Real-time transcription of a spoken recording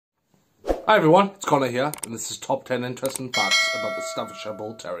Hi everyone, it's Connor here, and this is top 10 interesting facts about the Staffordshire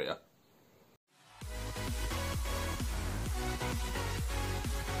Bull Terrier.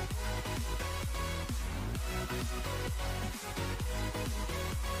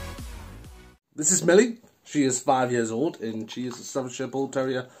 This is Millie. She is 5 years old, and she is a Staffordshire Bull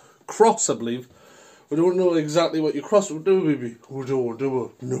Terrier cross, I believe. We don't know exactly what your cross would do, baby.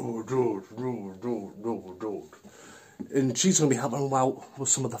 No, don't. And she's going to be helping me out with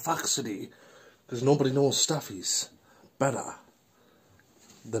some of the facts today, because nobody knows Staffies better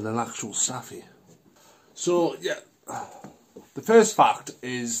than an actual Staffy. So, yeah, the first fact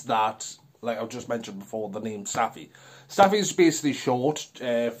is that, like I've just mentioned before, the name Staffy. Staffy is basically short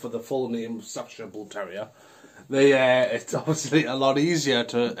for the full name Staffordshire Bull Terrier. It's obviously a lot easier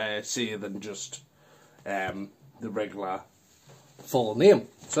to say than just the regular full name.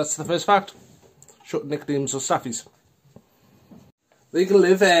 So that's the first fact. Short nicknames are Staffies. They can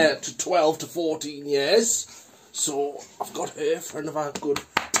live to 12 to 14 years. So I've got her for another good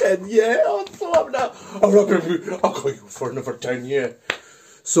 10 years. So I've got you for another 10 years.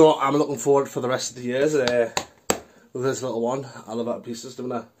 So I'm looking forward for the rest of the years with this little one. I love her to pieces,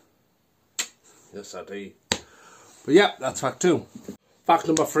 don't I? Yes, I do. But yeah, that's fact 2. Fact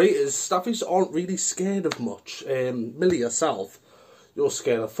number 3 is Staffies aren't really scared of much. Millie herself, you're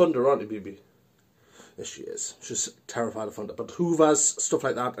scared of thunder, aren't you, baby? Yes, she is. She's terrified of thunder. But hoovers, stuff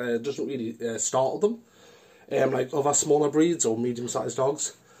like that, doesn't really startle them. Like other smaller breeds or medium-sized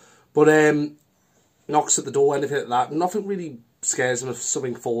dogs. But knocks at the door, anything like that, nothing really scares them if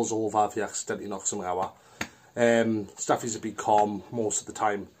something falls over, if you accidentally knock something over. Staffies are be calm most of the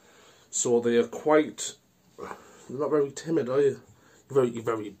time. So they are quite... You're not very timid, are you? You're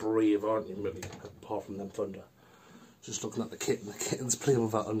very brave, aren't you, Millie? Apart from them thunder. Just looking at the kitten. The kitten's playing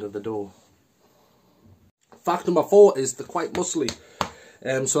with that under the door. Fact number 4 is they're quite muscly.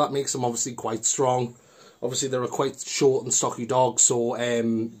 So that makes them obviously quite strong. Obviously they're a quite short and stocky dog, so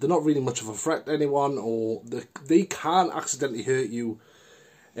they're not really much of a threat to anyone, or they can accidentally hurt you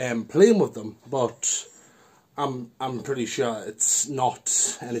playing with them, but I'm pretty sure it's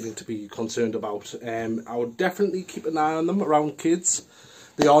not anything to be concerned about. I would definitely keep an eye on them around kids.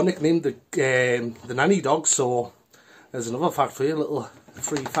 They are nicknamed the nanny dogs, so there's another fact for you, a little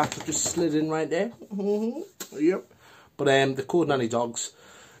free fact that just slid in right there. Yep. But they're called nanny dogs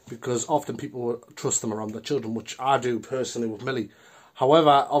because often people trust them around their children, which I do personally with Millie.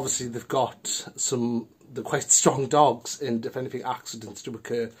 However, obviously they're quite strong dogs, and if anything accidents do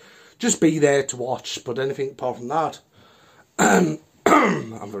occur, just be there to watch. But anything apart from that, I'm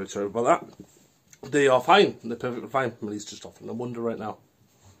very sorry about that. They are fine. They're perfectly fine. Millie's just off in a wonder right now.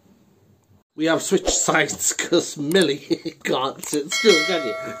 We have switched sides because Millie can't sit still,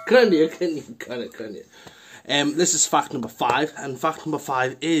 can you? Can you? This is fact number 5, and fact number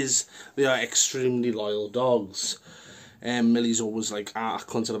 5 is they are extremely loyal dogs. Millie's always like, I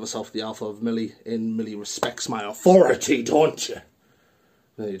consider myself the alpha of Millie, and Millie respects my authority, don't you?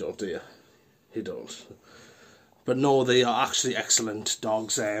 No, you don't, do you? You don't. But no, they are actually excellent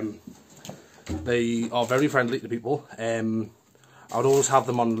dogs. They are very friendly to people. I would always have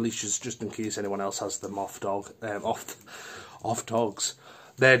them on leashes just in case anyone else has them off dogs.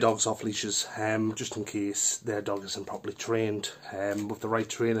 Their dogs off leashes, just in case their dog isn't properly trained. With the right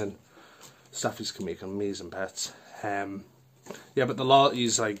training, Staffies can make amazing pets. Yeah, but the loyalty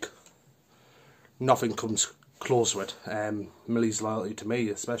is like nothing comes close to it. Millie's loyalty to me,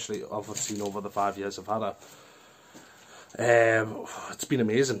 especially I've seen over the 5 years I've had her. It's been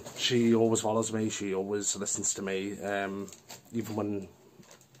amazing. She always follows me. She always listens to me. Even when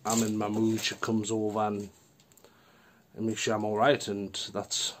I'm in my mood, she comes over and makes sure I'm alright, and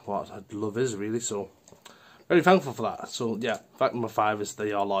that's what love is, really. So very thankful for that. So yeah, fact number 5 is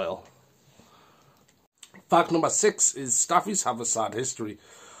they are loyal. Fact number 6 is Staffies have a sad history.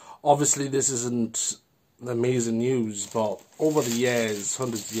 Obviously this isn't amazing news, but over the years,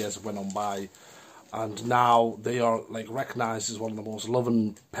 hundreds of years have went on by, and now they are like recognised as one of the most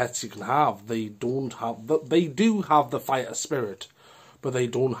loving pets you can have. They do have the fighter spirit, but they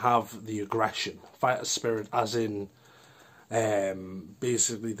don't have the aggression. Fighter spirit as in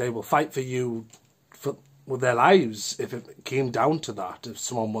basically they will fight for you with their lives if it came down to that. If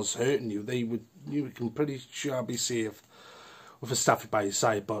someone was hurting you, you can pretty sure be safe with a Staffy by your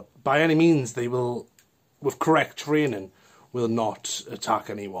side. But by any means, they will, with correct training, will not attack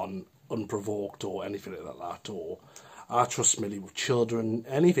anyone unprovoked or anything like that. Or I trust Millie with children,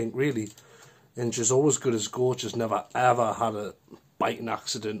 anything really. And she's always good as gold. She's never ever had a biting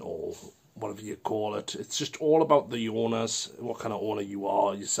accident or whatever you call it. It's just all about the owners, what kind of owner you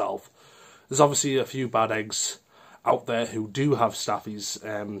are yourself. There's obviously a few bad eggs out there who do have Staffies,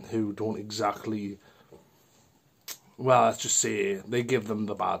 who don't exactly, well, let's just say they give them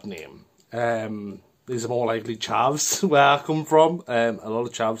the bad name. These are more likely chavs where I come from. A lot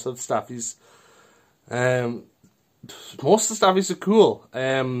of chavs have Staffies. Most of the Staffies are cool.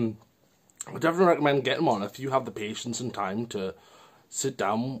 I would definitely recommend getting one if you have the patience and time to sit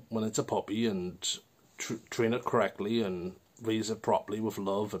down when it's a puppy and train it correctly and raise it properly with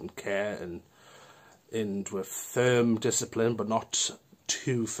love and care and with firm discipline, but not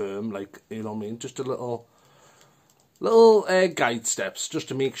too firm, like, you know what I mean, just a little guide steps just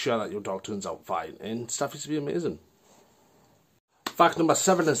to make sure that your dog turns out fine, and Staffies will be amazing. Fact number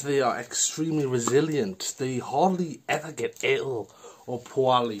 7 is they are extremely resilient. They hardly ever get ill or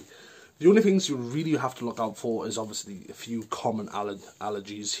poorly. The only things you really have to look out for is obviously a few common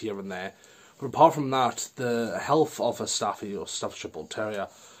allergies here and there. But apart from that, the health of a Staffy or Staffordshire Bull Terrier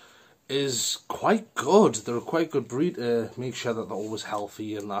is quite good. They're a quite good breed to make sure that they're always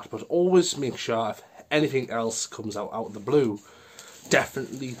healthy and that. But always make sure if anything else comes out of the blue,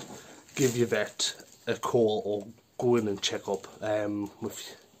 definitely give your vet a call or go in and check up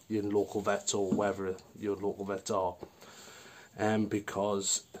with your local vets or wherever your local vets are.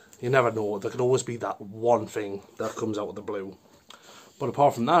 Because you never know, there could always be that one thing that comes out of the blue. But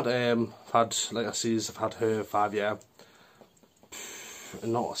apart from that, I've had, like I say, I've had her 5 years,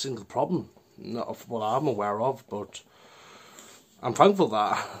 and not a single problem, not of what I'm aware of, but I'm thankful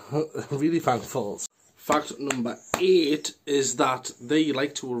that, really thankful. Fact number 8 is that they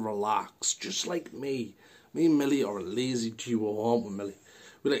like to relax, just like me. Me and Millie are a lazy duo, aren't we, Millie?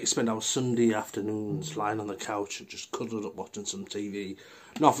 We like to spend our Sunday afternoons lying on the couch and just cuddled up watching some TV.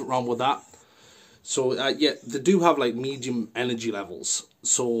 Nothing wrong with that. So, yeah, they do have, like, medium energy levels.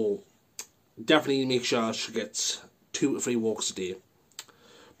 So, definitely make sure she gets 2 to 3 walks a day.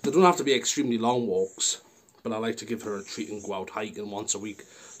 They don't have to be extremely long walks. But I like to give her a treat and go out hiking once a week.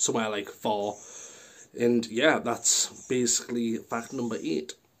 Somewhere like far. And, yeah, that's basically fact number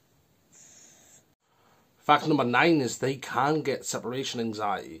 8. Fact number 9 is they can get separation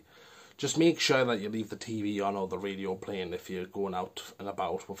anxiety. Just make sure that you leave the TV on or the radio playing if you're going out and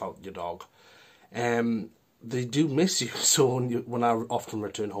about without your dog. They do miss you, so when I often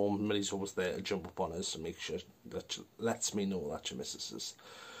return home, Millie's always there to jump up on us and make sure that she lets me know that she misses us.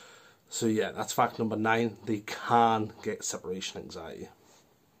 So yeah, that's fact number 9. They can get separation anxiety.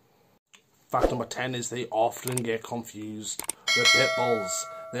 Fact number 10 is they often get confused with pit bulls.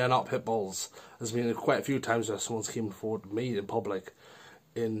 They are not pit bulls. There's been quite a few times where someone's came forward to me in public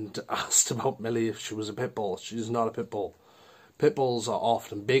and asked about Millie if she was a pit bull. She's not a pit bull. Pit bulls are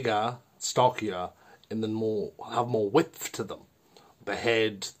often bigger, stockier, and then have more width to them. The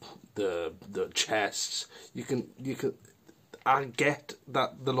head, the chest. I get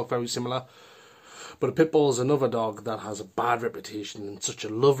that they look very similar, but a pit bull is another dog that has a bad reputation, and such a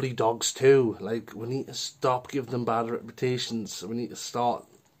lovely dogs too. Like, we need to stop giving them bad reputations. We need to start,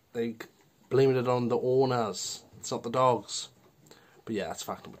 like, blaming it on the owners. It's not the dogs. But yeah, that's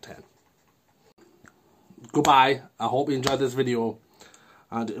fact number 10. Goodbye. I hope you enjoyed this video.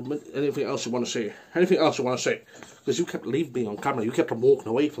 And anything else you want to say? Anything else you want to say? Because you kept leaving me on camera. You kept on walking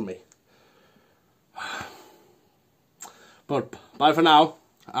away from me. But bye for now.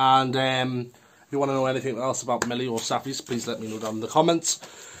 And if you want to know anything else about Millie or Staffies, please let me know down in the comments.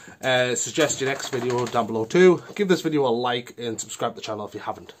 Suggest your next video down below too. Give this video a like and subscribe to the channel if you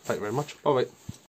haven't. Thank you very much. Bye bye.